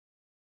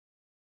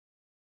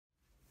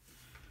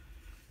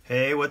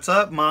Hey, what's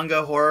up,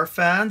 manga horror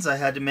fans? I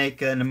had to make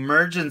an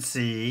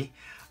emergency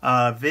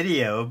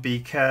video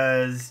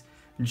because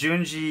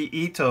Junji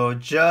Ito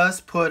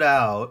just put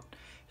out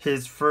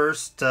his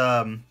first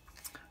art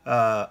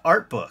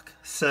book.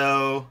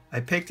 So I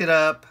picked it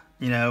up,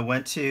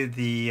 went to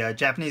the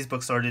Japanese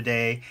bookstore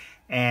today,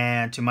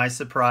 and to my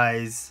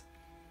surprise,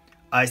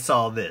 I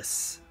saw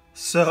this.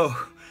 So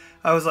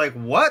I was like,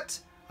 what?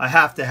 I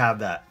have to have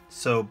that.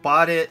 So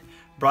bought it,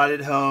 brought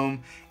it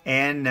home,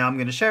 and now I'm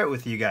going to share it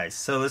with you guys.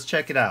 So let's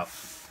check it out.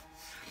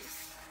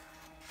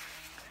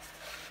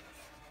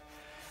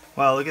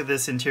 Wow, look at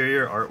this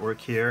interior artwork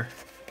here.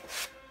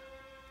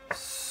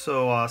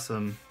 So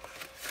awesome.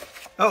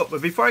 Oh,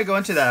 but before I go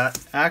into that,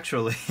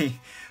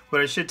 actually,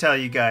 what I should tell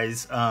you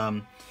guys,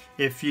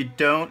 if you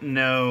don't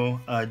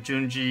know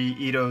Junji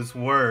Ito's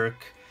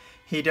work,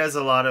 he does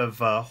a lot of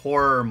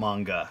horror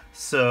manga.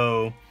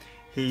 So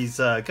he's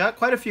got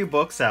quite a few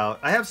books out.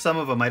 I have some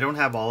of them. I don't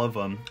have all of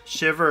them.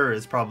 Shiver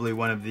is probably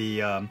one of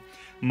the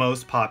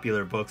most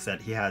popular books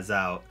that he has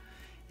out.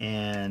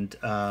 And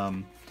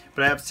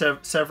but I have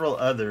several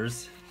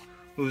others.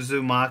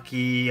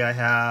 Uzumaki, I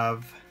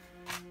have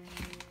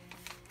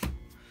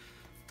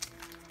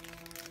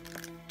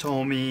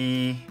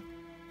Tomi,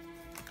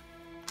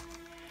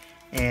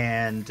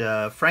 and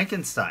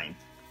Frankenstein.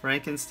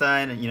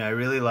 Frankenstein, I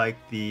really like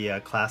the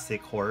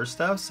classic horror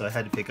stuff, so I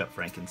had to pick up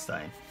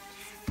Frankenstein.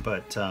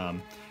 But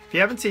if you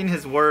haven't seen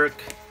his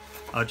work,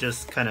 I'll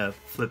just kind of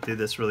flip through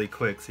this really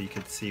quick so you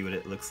can see what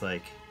it looks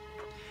like.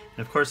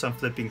 And of course I'm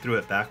flipping through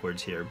it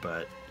backwards here,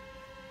 but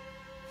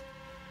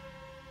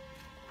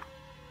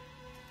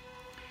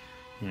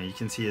you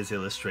can see his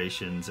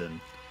illustrations and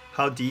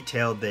how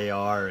detailed they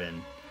are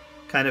and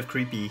kind of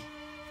creepy.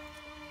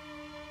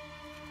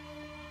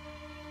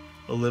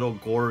 A little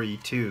gory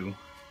too.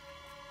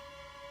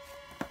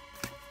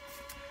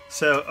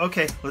 So,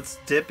 okay, let's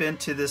dip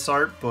into this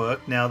art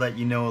book now that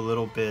you know a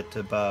little bit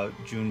about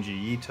Junji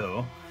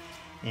Ito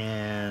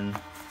and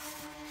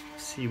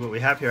see what we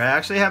have here. I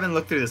actually haven't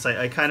looked through this.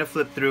 I kind of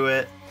flipped through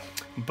it,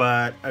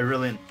 but I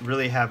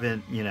really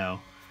haven't,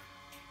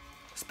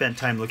 spent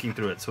time looking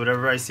through it. So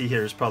whatever I see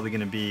here is probably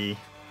going to be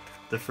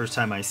the first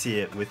time I see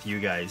it with you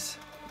guys.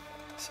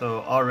 So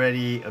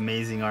already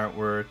amazing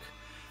artwork.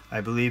 I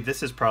believe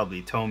this is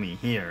probably Tomi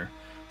here.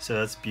 So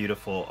that's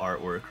beautiful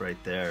artwork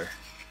right there.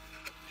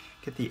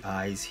 Get the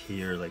eyes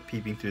here, like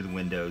peeping through the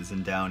windows,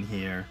 and down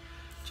here,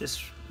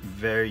 just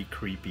very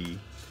creepy.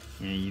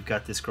 You've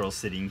got this girl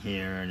sitting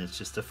here, and it's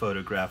just a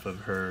photograph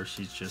of her.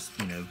 She's just,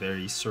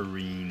 very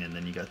serene, and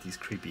then you got these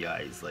creepy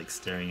eyes, like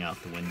staring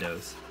out the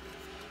windows.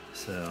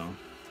 So,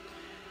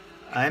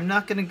 I'm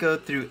not gonna go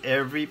through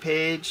every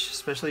page,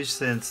 especially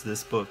since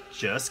this book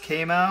just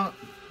came out.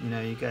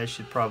 You guys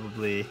should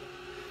probably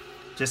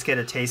just get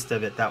a taste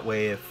of it. That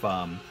way,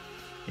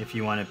 if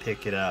you want to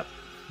pick it up,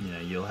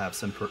 you'll have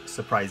some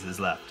surprises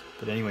left.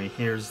 But anyway,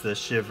 here's the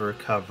Shiver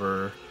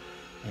cover,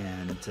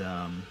 and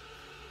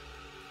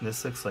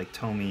this looks like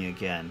Tomi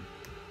again.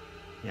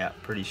 Yeah,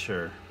 pretty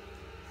sure.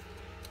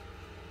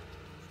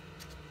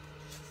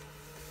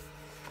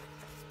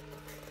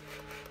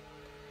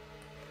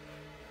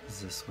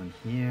 Is this one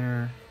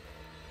here?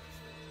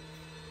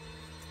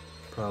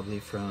 Probably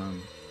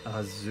from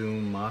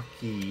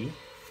Azumaki.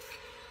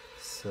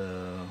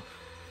 So.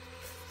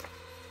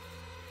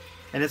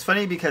 And it's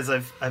funny because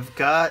I've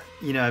got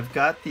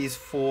these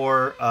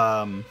 4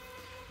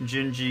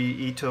 Junji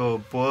Ito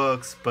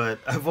books, but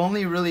I've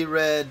only really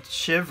read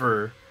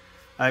Shiver.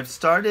 I've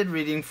started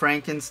reading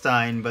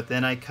Frankenstein, but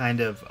then I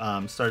kind of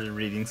started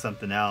reading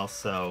something else,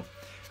 so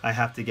I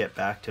have to get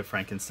back to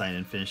Frankenstein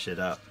and finish it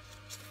up.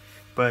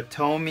 But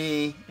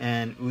Tomi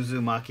and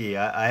Uzumaki,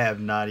 I have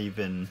not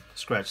even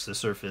scratched the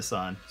surface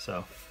on,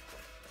 so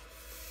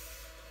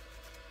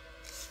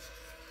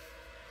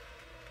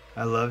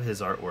I love his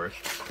artwork.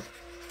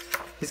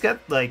 He's got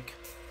like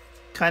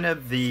kind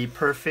of the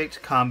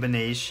perfect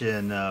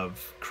combination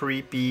of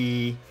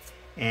creepy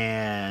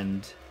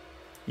and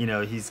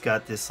he's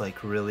got this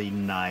like really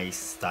nice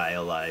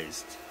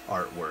stylized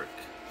artwork.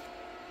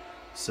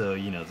 So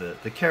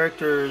the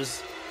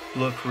characters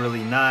look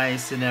really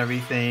nice and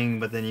everything,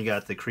 but then you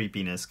got the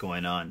creepiness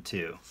going on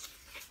too.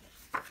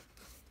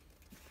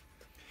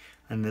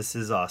 And this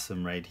is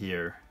awesome right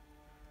here.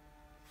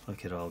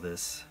 Look at all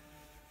this.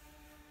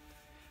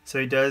 So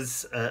he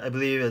does, I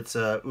believe it's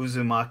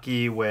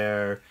Uzumaki,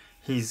 where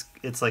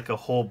it's like a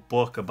whole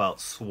book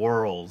about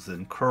swirls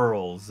and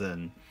curls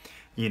and,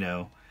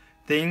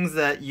 things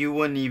that you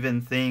wouldn't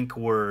even think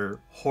were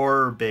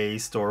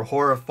horror-based or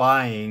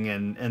horrifying,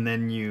 and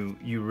then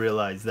you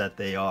realize that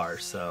they are,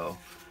 so.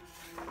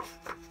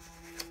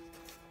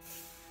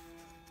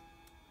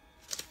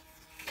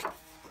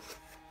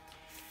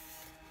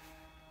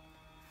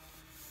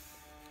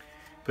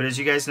 But as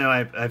you guys know,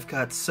 I've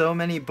got so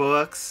many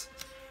books,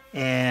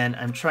 and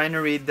I'm trying to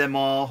read them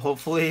all.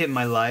 Hopefully in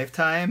my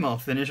lifetime I'll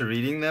finish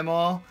reading them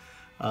all.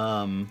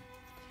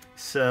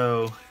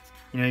 So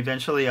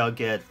eventually I'll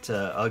get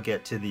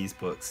to these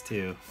books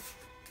too.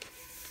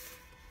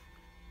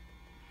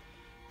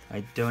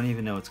 I don't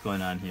even know what's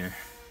going on here.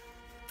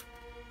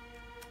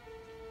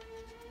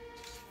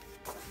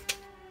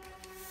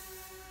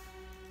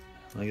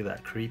 Look at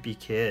that creepy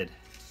kid.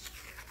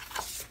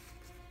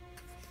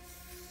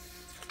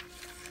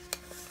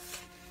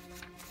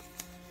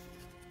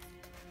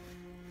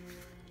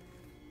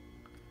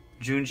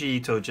 Junji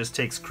Ito just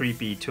takes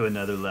creepy to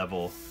another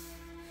level.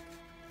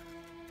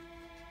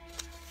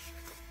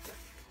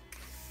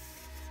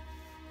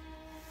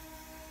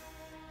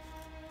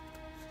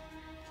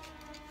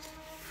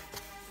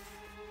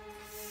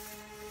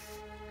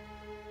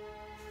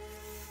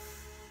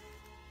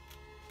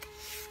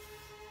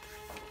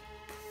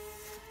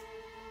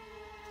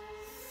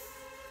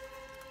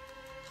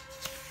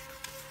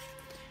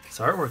 This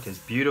artwork is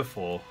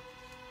beautiful.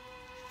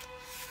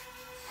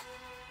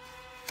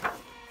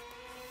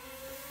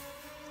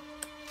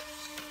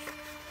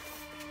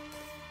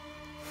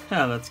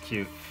 Oh, that's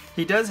cute.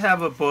 He does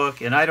have a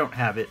book, and I don't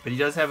have it, but he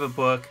does have a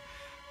book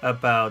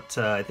about,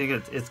 I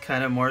think it's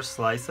kind of more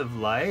slice of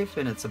life,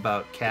 and it's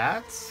about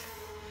cats.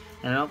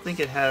 And I don't think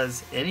it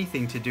has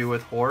anything to do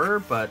with horror,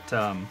 but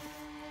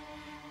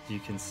you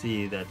can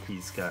see that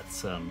he's got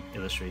some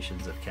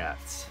illustrations of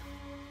cats.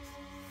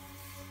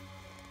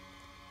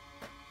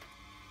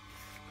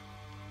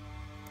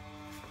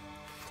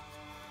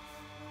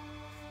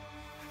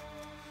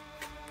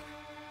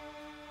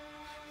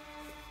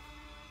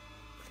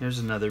 Here's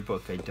another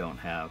book I don't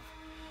have.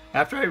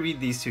 After I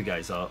read these two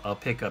guys, I'll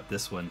pick up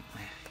this one.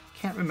 I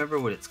can't remember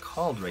what it's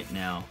called right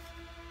now.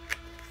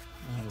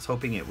 I was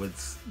hoping it would,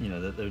 you know,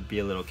 that there'd be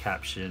a little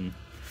caption.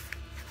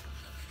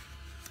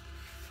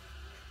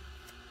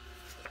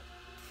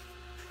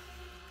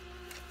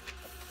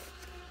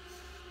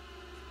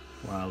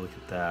 Wow, look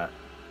at that.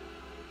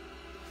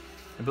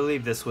 I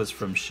believe this was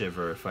from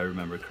Shiver, if I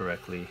remember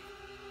correctly.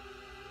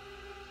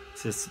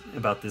 It's just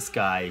about this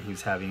guy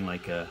who's having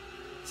like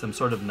some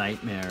sort of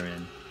nightmare,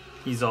 and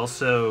he's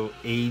also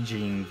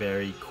aging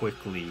very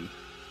quickly.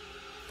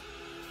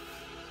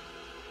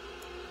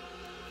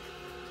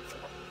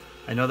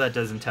 I know that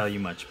doesn't tell you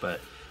much,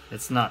 but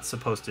it's not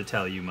supposed to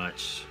tell you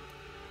much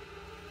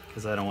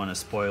because I don't want to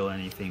spoil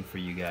anything for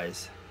you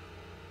guys.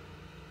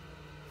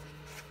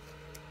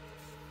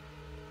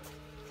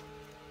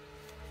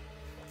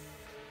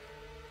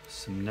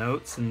 Some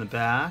notes in the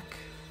back.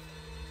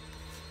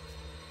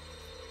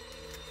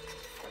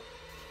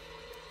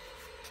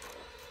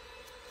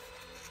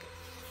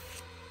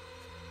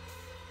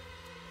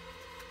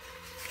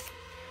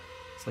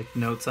 It's like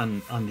notes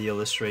on the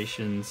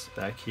illustrations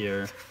back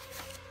here.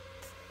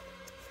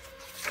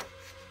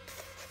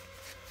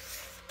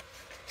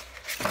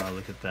 Oh,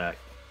 look at that.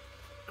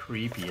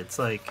 Creepy. It's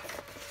like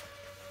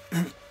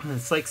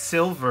it's like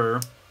silver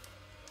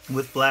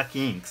with black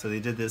ink. So they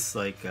did this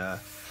like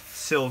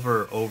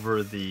silver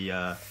over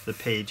the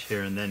page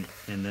here, and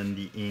then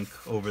the ink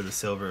over the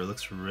silver. It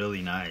looks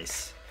really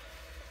nice.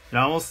 And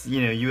almost,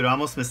 you know, you would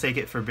almost mistake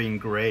it for being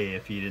gray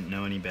if you didn't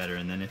know any better.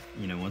 And then if,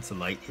 you know, once the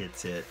light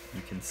hits it,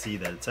 you can see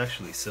that it's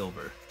actually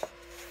silver.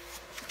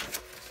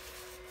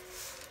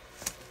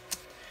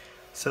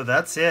 So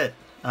that's it.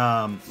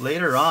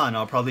 Later on,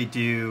 I'll probably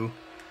do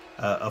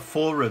a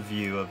full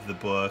review of the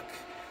book.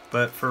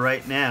 But for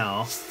right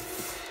now,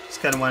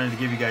 just kind of wanted to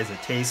give you guys a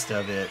taste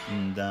of it.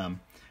 And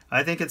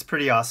I think it's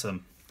pretty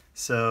awesome.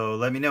 So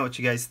let me know what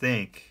you guys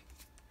think.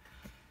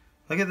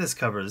 Look at this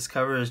cover. This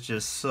cover is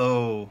just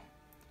so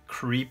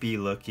creepy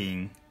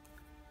looking,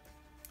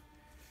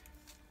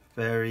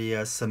 very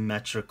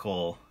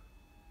symmetrical,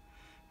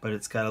 but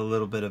it's got a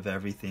little bit of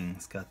everything.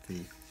 It's got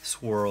the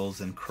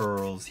swirls and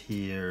curls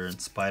here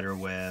and spider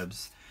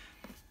webs.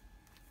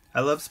 I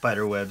love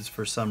spider webs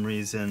for some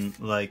reason,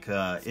 like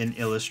in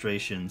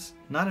illustrations,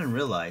 not in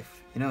real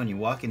life. You know, when you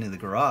walk into the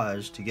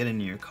garage to get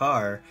into your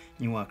car,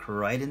 you walk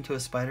right into a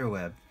spider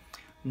web.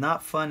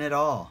 Not fun at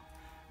all.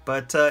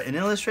 But in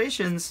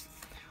illustrations,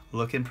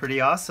 looking pretty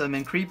awesome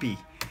and creepy.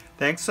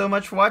 Thanks so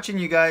much for watching,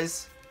 you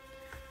guys.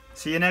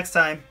 See you next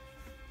time.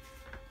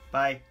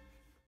 Bye.